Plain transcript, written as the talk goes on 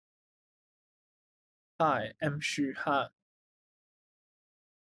Hi, I'm Xu Han.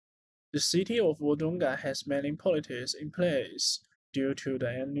 The city of Wodonga has many policies in place due to the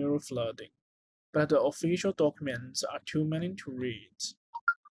annual flooding, but the official documents are too many to read.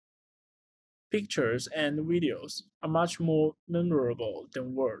 Pictures and videos are much more memorable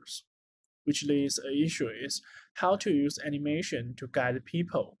than words, which leads a issue is how to use animation to guide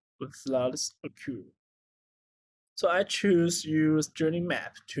people when floods occur. So I choose use journey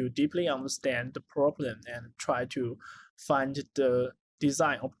map to deeply understand the problem and try to find the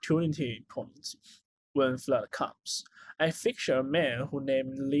design opportunity points when flood comes. I feature a man who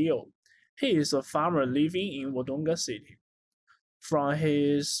named Leo. He is a farmer living in Wodonga City. From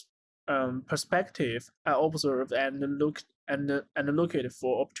his perspective, I observe and looked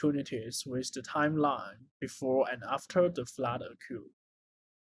for opportunities with the timeline before and after the flood occurred.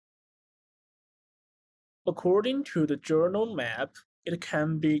 According to the journal map, it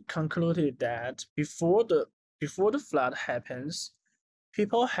can be concluded that before the flood happens,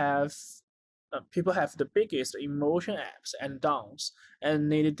 people have people have the biggest emotion ups and downs and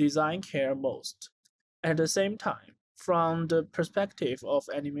need design care most. At the same time, from the perspective of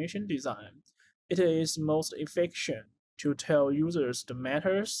animation design, it is most efficient to tell users the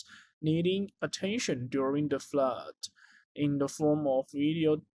matters needing attention during the flood in the form of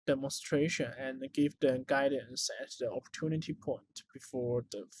video demonstration and give them guidance at the opportunity point before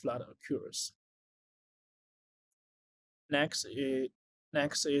the flood occurs. Next is,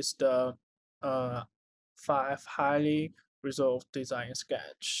 next is the uh, 5 highly resolved design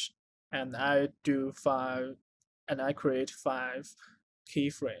sketch, and I create 5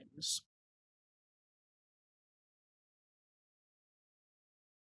 keyframes.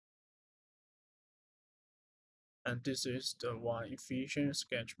 And this is the one efficient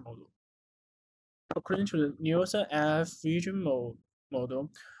sketch model. According to the Nielsen F vision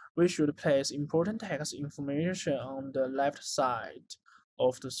model, we should place important text information on the left side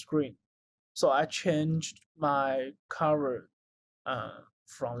of the screen. So I changed my cover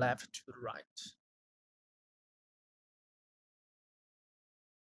from left to the right.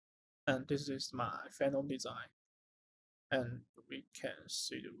 And this is my final design. And we can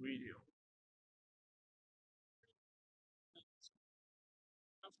see the video.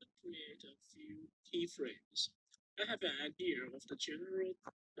 After create a few keyframes, I have an idea of the general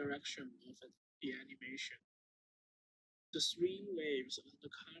direction of the animation. The swing waves on the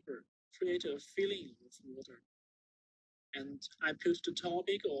cover create a feeling of water, and I put the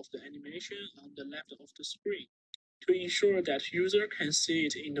topic of the animation on the left of the screen to ensure that user can see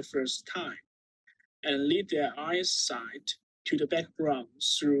it in the first time and lead their eyesight to the background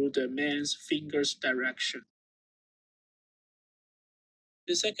through the man's fingers direction.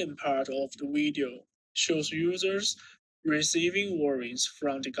 The second part of the video shows users receiving warnings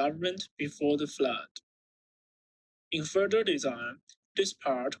from the government before the flood. In further design, this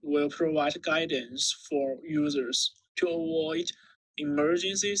part will provide guidance for users to avoid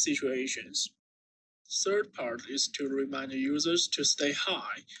emergency situations. The third part is to remind users to stay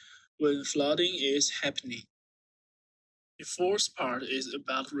high when flooding is happening. The fourth part is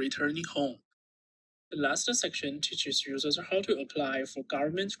about returning home. The last section teaches users how to apply for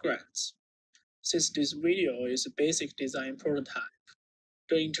government grants. Since this video is a basic design prototype,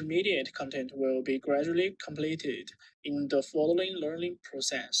 the intermediate content will be gradually completed in the following learning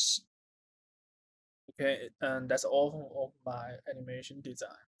process. Okay, and that's all of my animation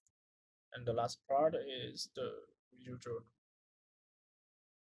design. And the last part is the video journal.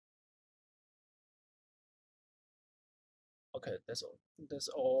 Okay, that's all. That's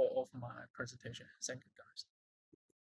all of my presentation. Thank you, guys.